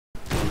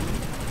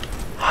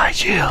Hi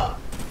Jill.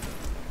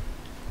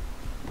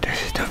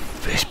 This is the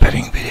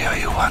whispering video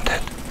you wanted.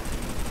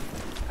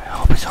 I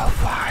hope it's all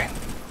fine.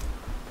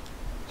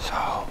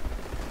 So,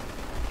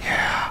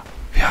 yeah,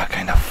 we are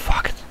kind of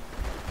fucked.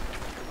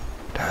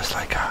 There's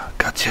like a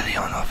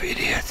gazillion of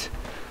idiots.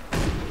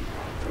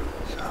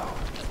 So,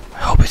 I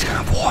hope it's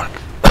gonna work.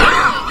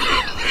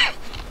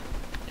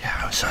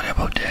 Yeah, I'm sorry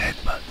about that,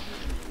 but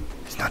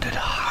it's not that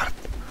hard.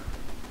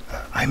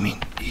 I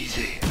mean,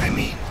 easy. I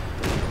mean,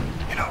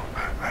 you know,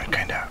 I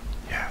kinda,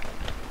 yeah.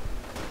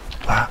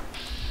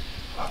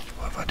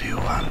 What do you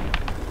want?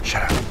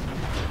 Shut up.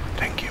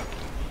 Thank you.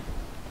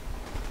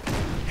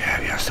 Yeah,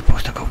 we are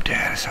supposed to go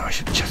there, so I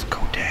should just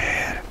go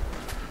there.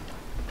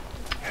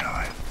 You know,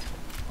 I'm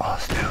all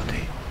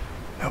stealthy.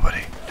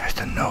 Nobody has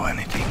to know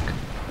anything.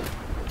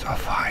 It's all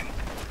fine.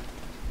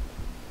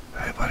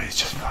 Everybody's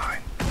just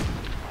fine.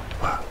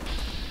 Well.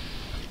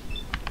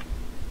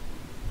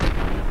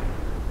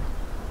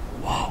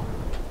 Whoa.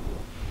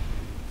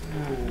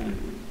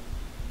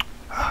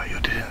 Oh, you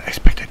didn't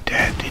expect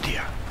that, did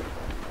you?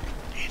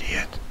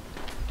 Idiot.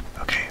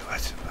 Okay,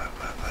 let's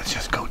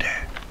just go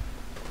there.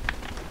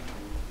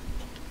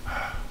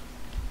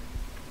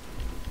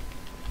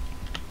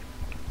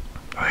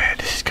 Oh yeah,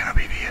 this is gonna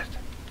be weird.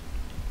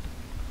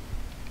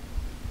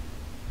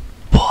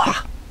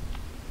 Blah.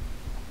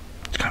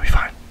 It's gonna be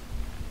fine.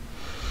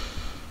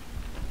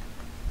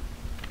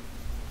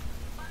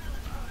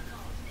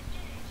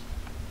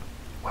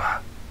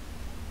 What?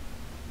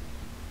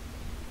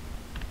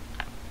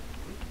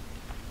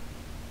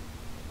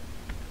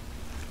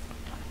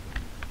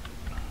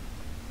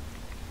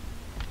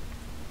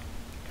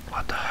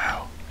 What the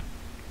hell?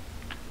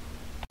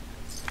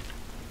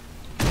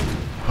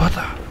 What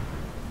the?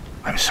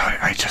 I'm sorry,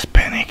 I just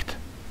panicked.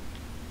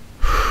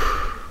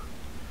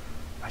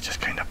 I just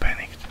kinda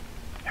panicked.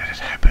 Yeah, that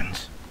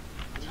happens.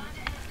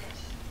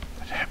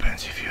 That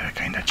happens if you're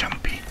kinda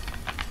jumpy,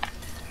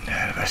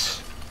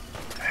 nervous,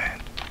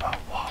 and oh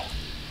wow.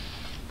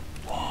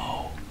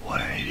 Whoa,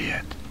 what an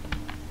idiot.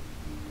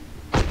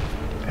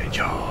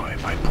 Enjoy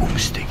my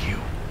boomstick, you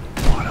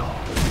bottle.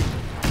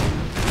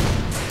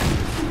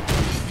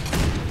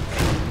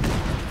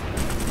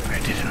 I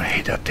didn't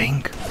hit a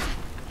thing.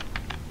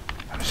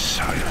 I'm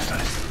so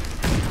useless.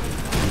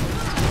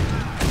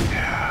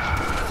 Yeah.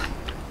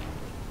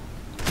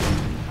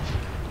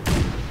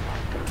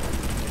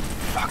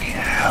 Fucking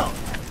hell.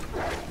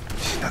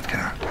 This is not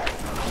gonna.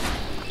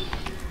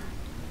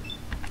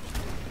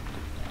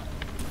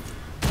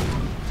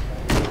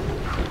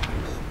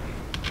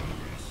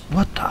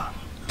 What the?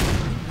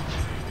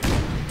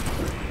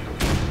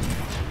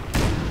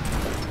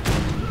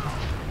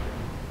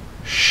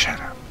 Shut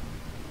up.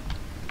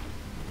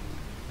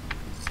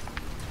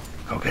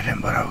 Go get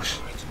him, Burrows.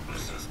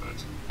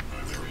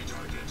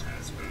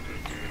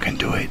 You can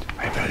do it.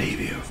 I believe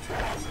you.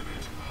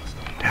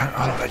 They are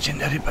all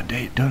legendary, but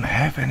they don't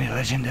have any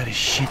legendary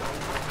shit.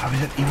 How is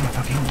that even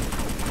fucking?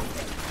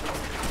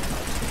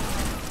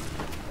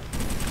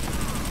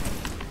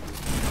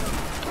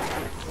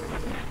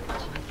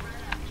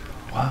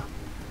 What?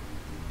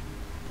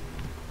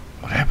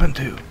 What happened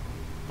to you?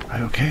 Are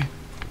you okay?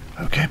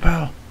 Okay,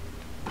 pal?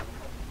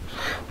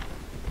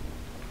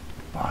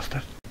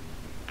 Bastard.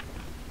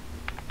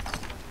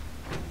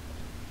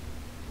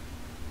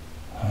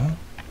 Huh?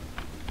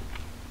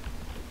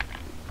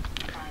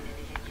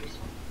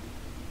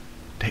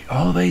 They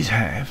always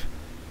have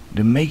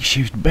the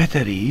makeshift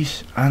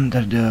batteries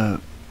under the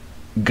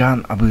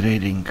gun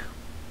operating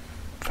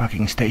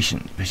fucking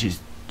station, which is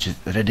just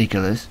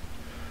ridiculous.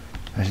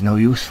 There's no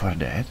use for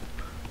that.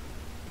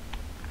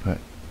 But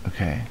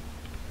okay,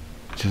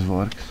 it just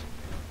works.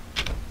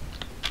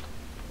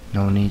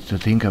 No need to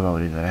think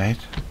about it, right?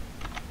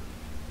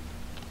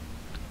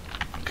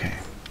 Okay.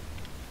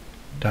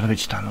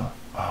 Dunwich tunnel.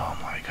 Oh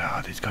my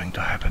god, it's going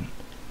to happen.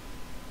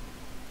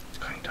 It's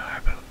going to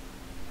happen.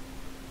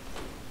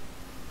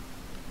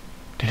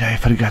 Did I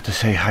forget to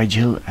say hi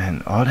Jill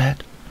and all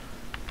that?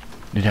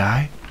 Did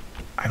I?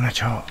 I'm not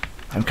sure.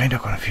 I'm kinda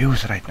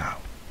confused right now.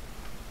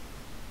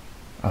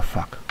 Oh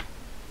fuck.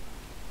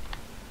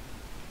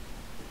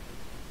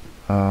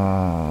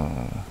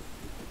 Oh.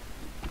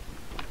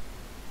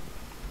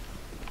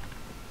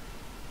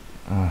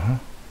 Uh-huh.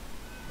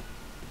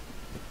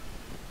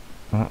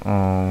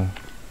 Uh-oh.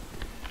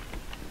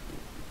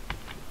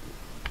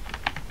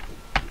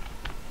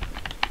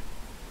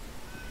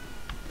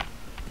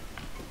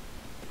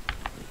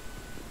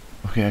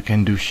 Okay, I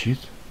can do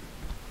shit.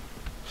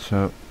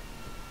 So,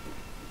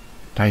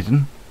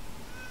 Titan,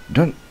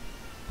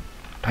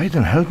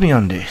 Titan, help me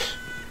on this.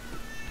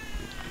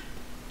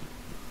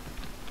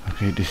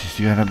 Okay, this is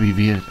gonna be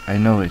weird. I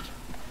know it.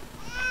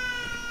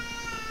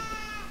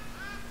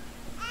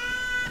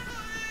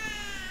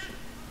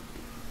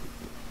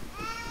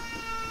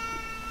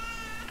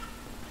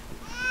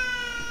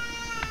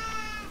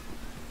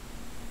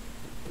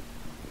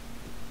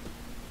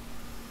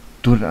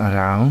 Turn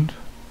around.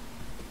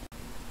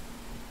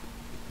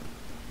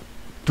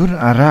 Turn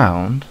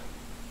around.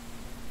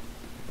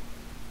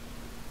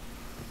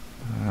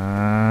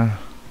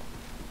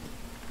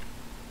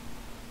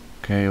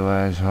 Okay, you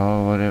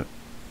asshole, whatever.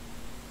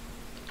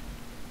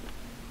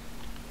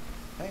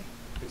 Hey,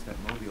 fixed that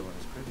mobile on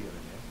his crib the other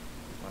day.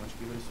 Why don't you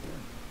give it a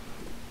spin?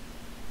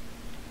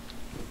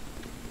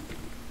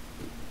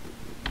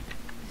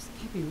 This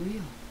can't be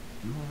real.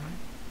 You alright?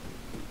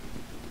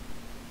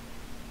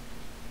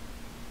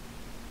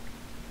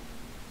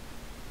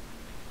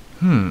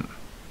 Hmm.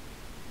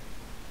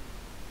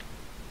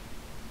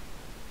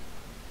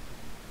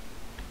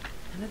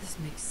 None of this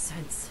makes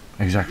sense.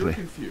 Exactly. You're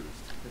confused.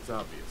 It's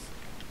obvious.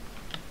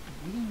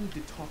 We need to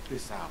talk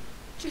this out.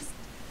 Just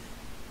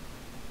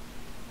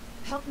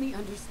help me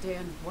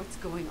understand what's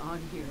going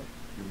on here.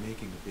 You're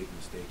making a big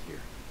mistake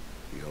here.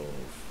 Your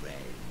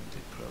friend,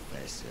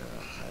 Professor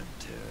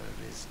Hunter,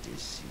 is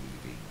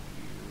deceiving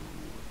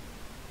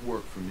you.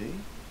 Work for me?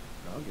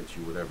 I'll get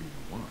you whatever you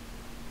want.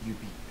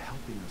 You'd be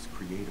helping us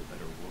create a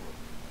better world.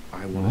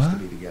 I want us to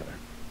be together.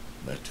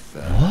 But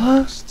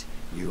first,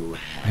 you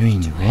have I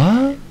mean, to what?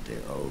 hand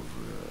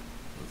over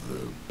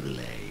the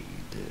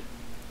blade.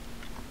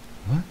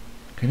 What?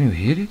 Can you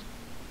hear it?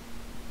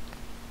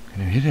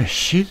 Can you hear that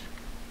shit?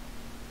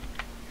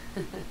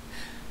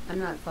 I'm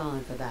not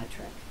falling for that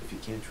trick. If you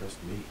can't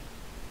trust me,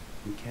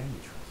 who can you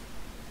trust?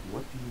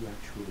 What do you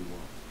actually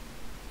want?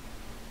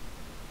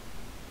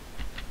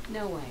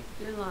 No way.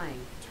 You're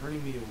lying.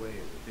 Turning me away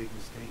is a big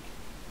mistake.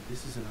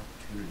 This is an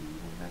opportunity we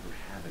will never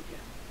have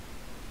again.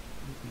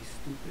 It would be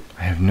stupid.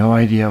 I have no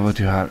idea what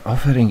you are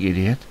offering,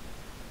 idiot.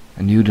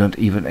 And you don't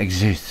even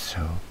exist,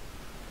 so...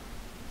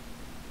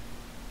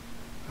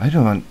 I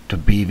don't want to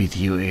be with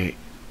you, a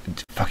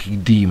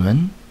fucking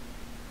demon.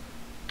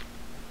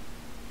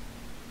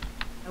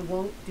 I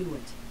won't do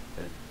it.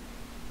 Then,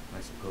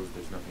 I suppose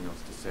there's nothing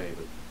else to say,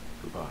 but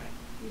goodbye.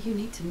 You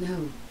need to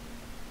know.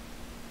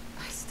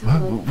 I still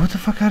love What the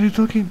fuck are you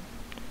talking?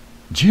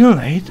 Jill,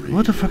 Nate?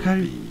 What the fuck are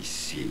We you... will be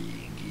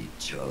seeing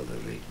each other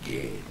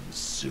again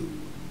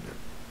soon.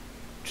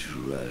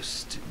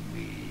 Trust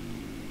me.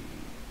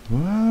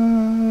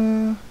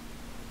 What?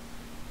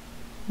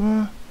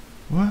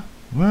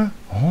 What?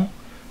 Huh?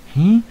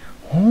 He?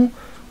 Huh?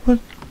 What?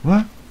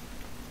 Are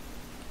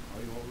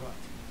you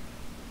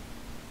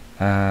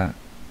alright?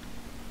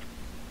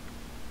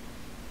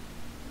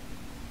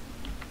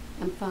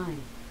 I'm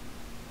fine.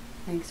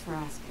 Thanks for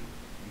asking.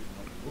 You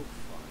don't look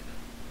fine.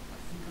 I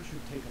think I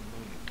should take a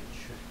moment to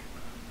check.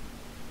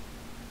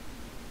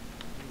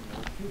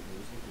 Your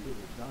pupils look a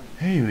little dying.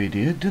 Hey, you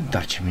idiot, don't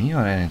touch me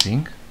or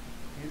anything. It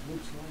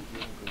looks like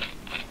you're going to be fine.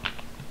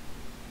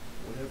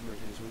 Whatever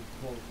it is old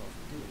Kolkov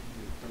did,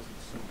 it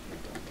doesn't seem to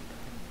have done any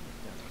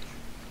damage.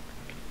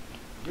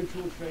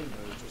 Ritual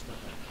chamber is just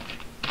ahead.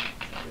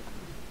 Check it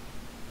through.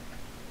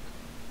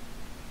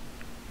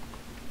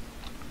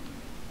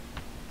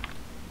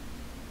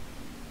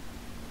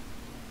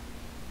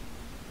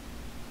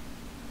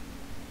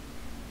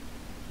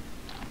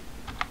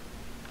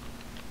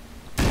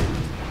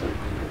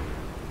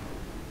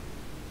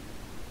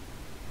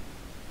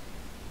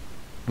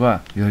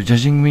 What? You're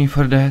judging me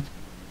for that?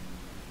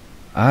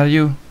 Are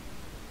you?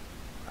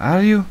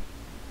 Are you?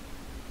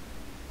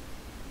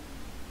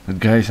 That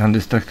guy is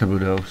indestructible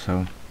though,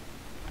 so...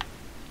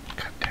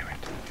 God damn it.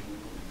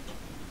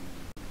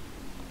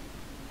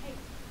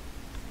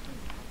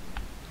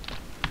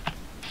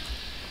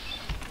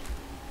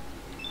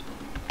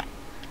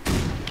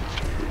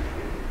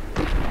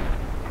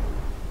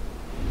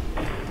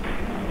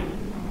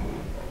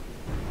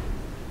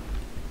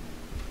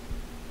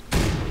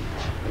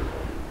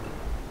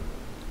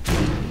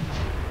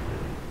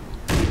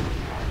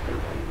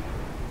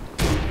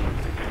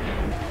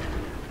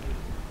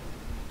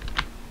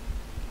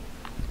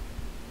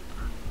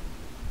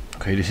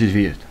 Okay, this is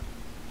weird.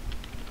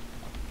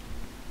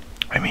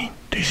 I mean,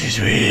 this is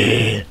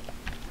weird.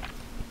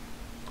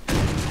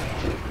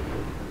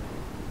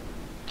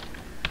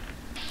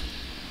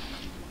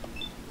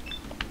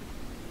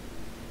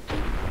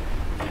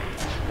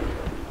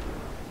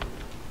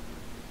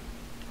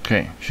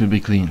 Okay, should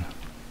be clean.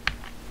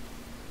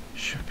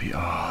 Should be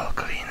all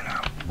clean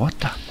now. What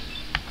the?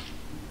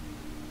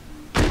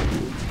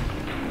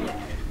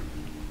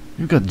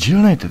 You got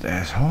gelated,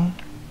 asshole.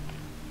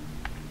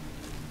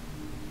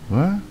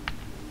 What?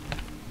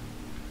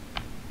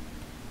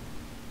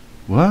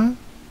 What?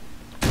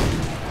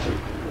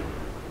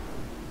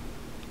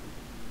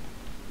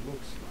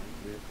 Looks like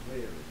we're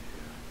clear in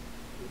here.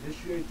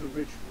 Initiate the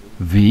ritual.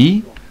 V?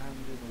 Your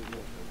hand in the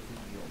water within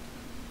the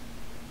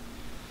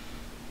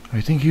altar.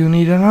 I think you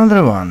need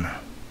another one.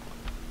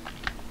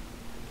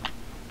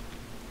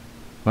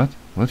 What?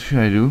 What should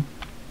I do?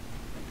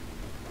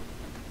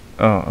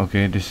 Oh,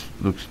 okay, this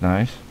looks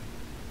nice.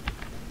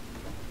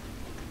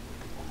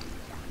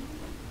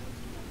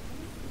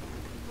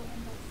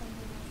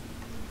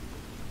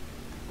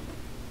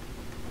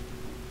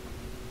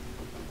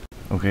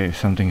 Okay,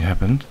 something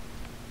happened.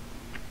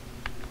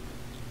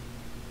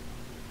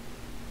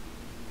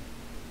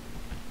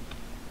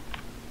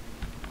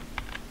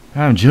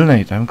 I'm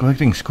Jillnate, I'm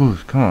collecting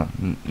schools, come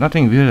on,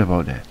 nothing weird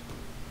about that.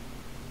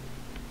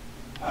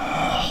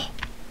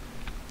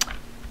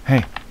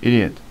 Hey,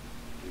 idiot. Do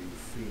you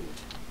feel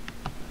it?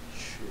 That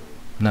chill.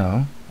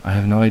 No, I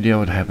have no idea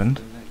what happened.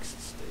 The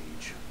next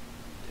stage.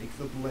 Take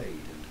the blade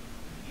and...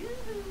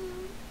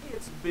 Yoo-hoo.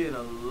 It's been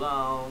a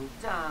long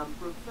time,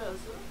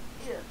 Professor.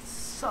 It's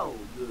so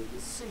good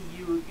to see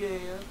you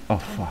again. Oh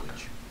fuck.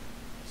 Dunwich.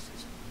 This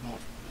is not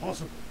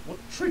possible. What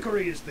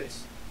trickery is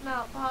this?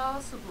 Not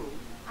possible.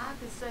 I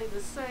could say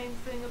the same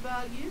thing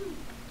about you.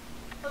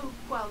 Oh,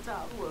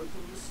 Qualtop works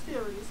in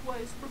mysterious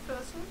ways,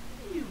 Professor.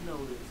 You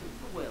know this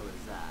as well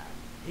as I.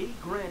 He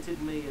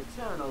granted me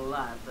eternal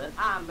life that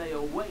I may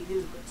await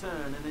his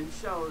return and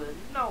ensure that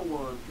no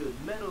one could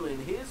meddle in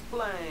his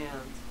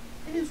plans.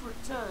 His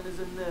return is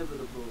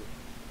inevitable.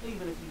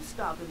 Even if you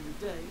stop him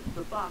today,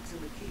 the box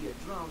and the key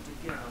are drawn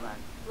together like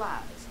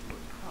flies to a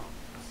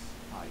compass.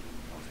 I do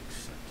not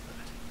accept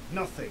that.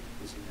 Nothing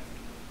is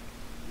inevitable.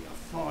 We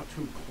are far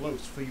too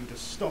close for you to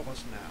stop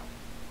us now.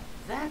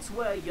 That's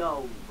where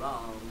you're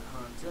wrong,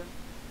 Hunter.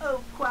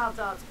 Oh,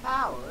 Qualtop's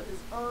power is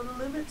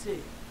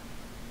unlimited.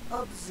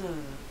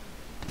 Observe.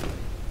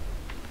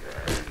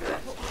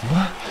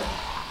 What?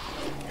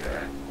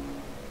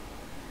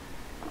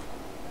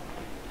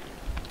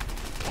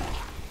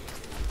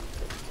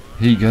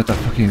 He got a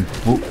fucking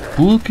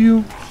pool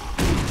cue?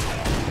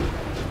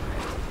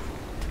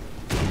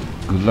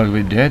 Good luck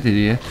with that,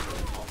 idiot.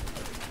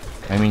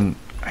 I mean,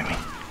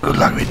 good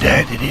luck with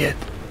that, idiot.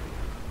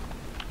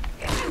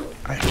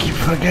 I keep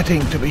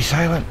forgetting to be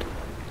silent.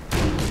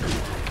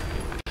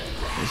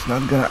 It's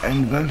not gonna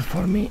end well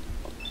for me.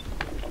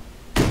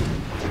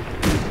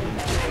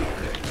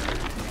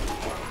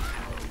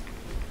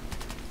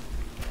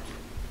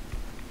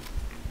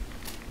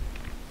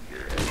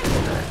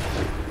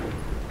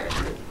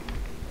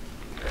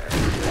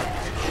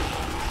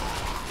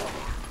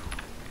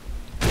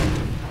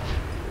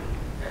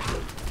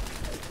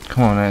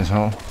 Come on,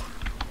 asshole.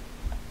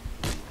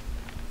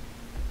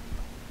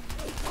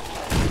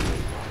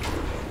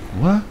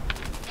 What?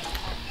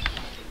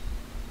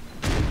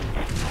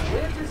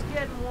 We're just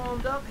getting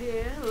warmed up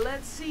here.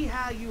 Let's see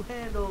how you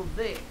handle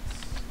this.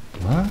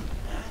 What?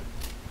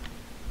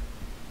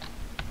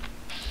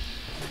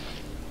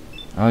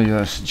 Oh,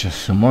 you're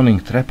just summoning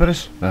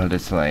trappers? Well,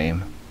 that's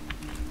lame.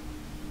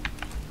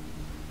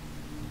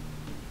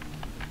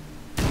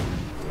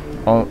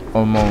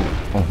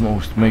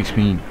 Almost makes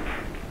me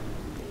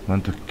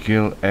want to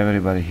kill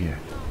everybody here.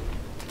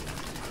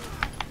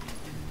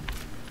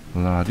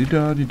 La di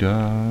da di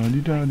da di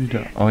da di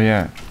da. Oh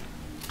yeah.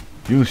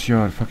 Use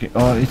your fucking...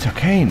 Oh, it's a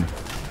cane.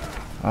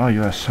 Oh,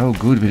 you are so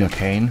good with a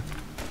cane.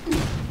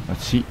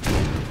 Let's see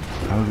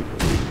how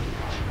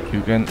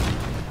you can...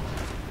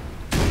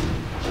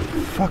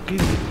 Fucking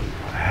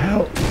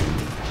hell.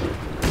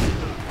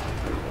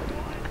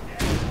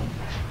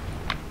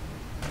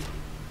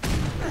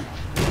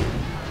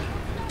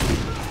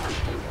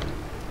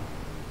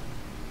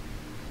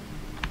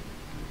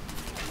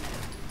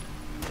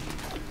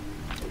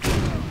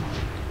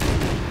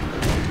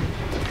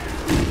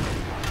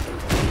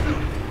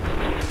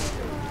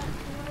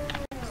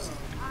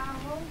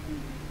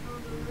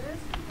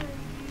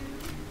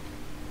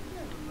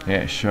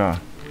 Yeah, sure.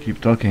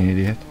 Keep talking,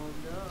 idiot.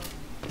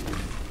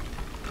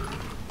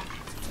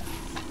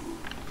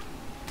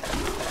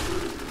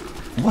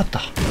 What the?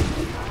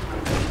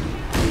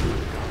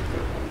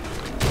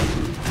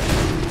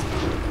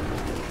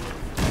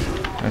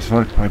 Nice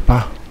work,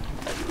 Piper.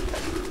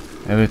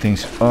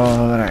 Everything's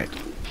alright.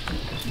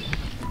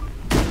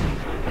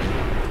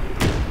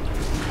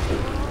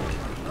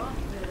 Not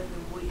better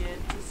than we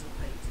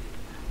anticipated.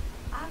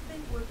 I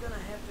think we're gonna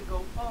have to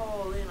go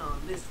all in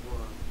on this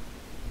one.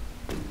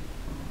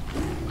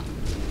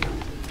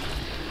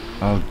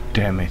 Oh,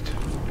 damn it.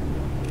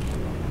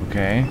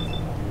 Okay.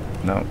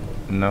 No,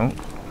 no.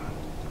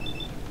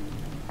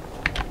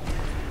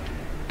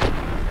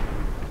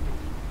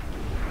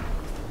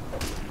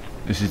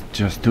 This is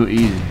just too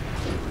easy.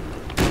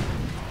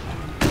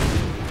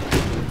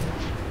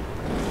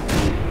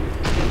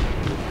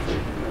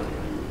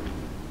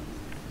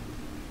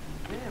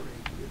 Very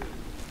good.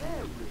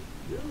 Very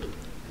good.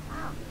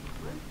 I'm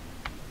impressed.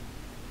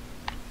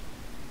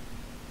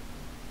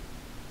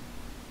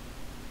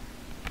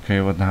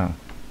 Okay, what now?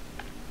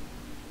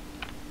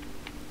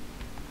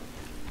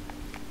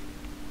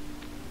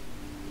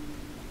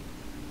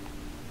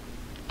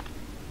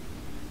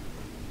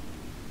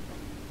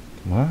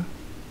 What?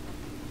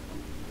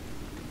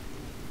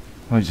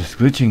 Oh, it's just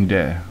glitching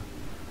there.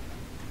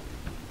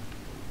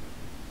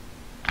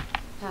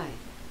 Hi.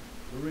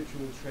 The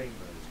ritual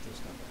chamber is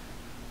just up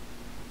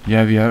ahead.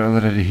 Yeah, we are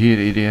already here,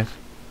 idiot.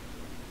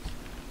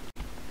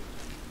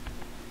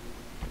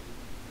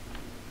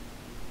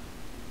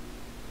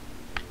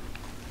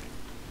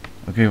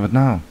 Okay, what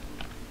now?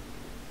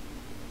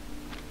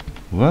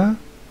 What?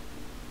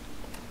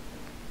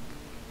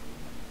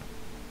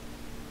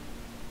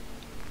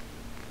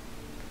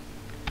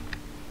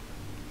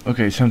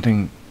 Okay,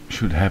 something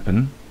should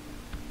happen,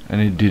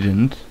 and it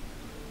didn't.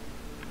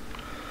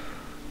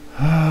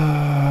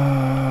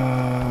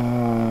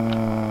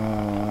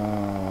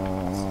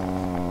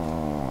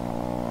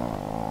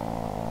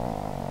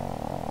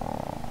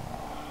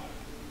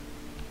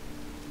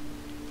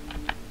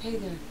 Hey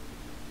there.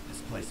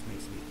 place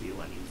makes me feel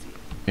uneasy.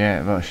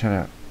 Yeah, well, shut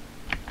up.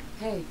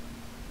 Hey,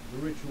 The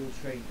ritual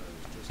chamber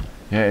is just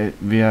ahead.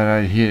 Yeah, we are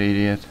right here,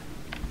 idiot.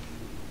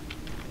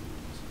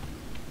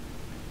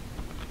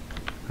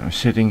 I'm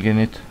sitting in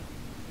it.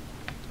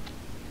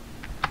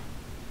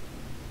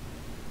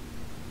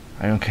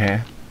 I don't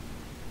care.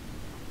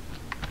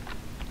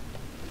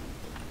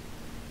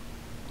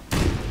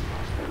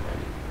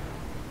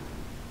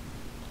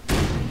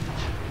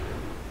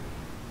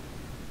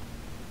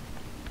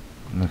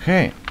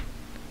 Okay,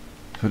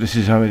 so this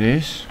is how it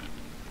is.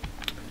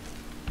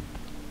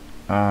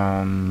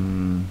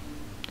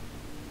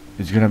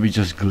 It's gonna be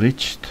just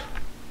glitched.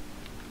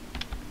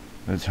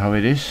 That's how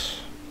it is.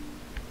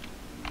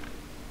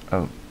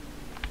 Oh,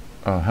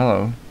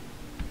 hello.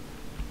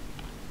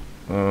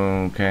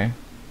 Okay.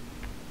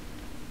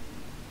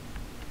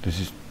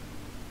 This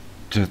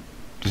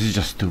is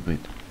just stupid.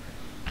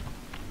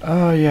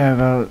 Oh yeah,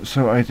 well,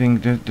 so I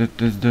think that's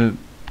the,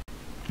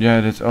 yeah,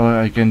 that's all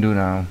I can do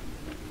now.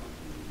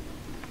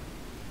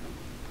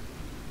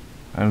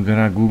 I'm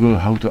gonna Google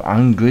how to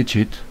unglitch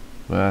it,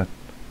 but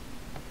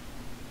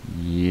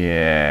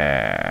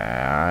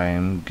yeah,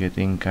 I'm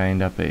getting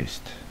kinda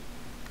pissed.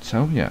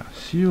 So yeah,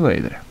 see you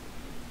later.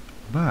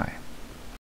 Bye.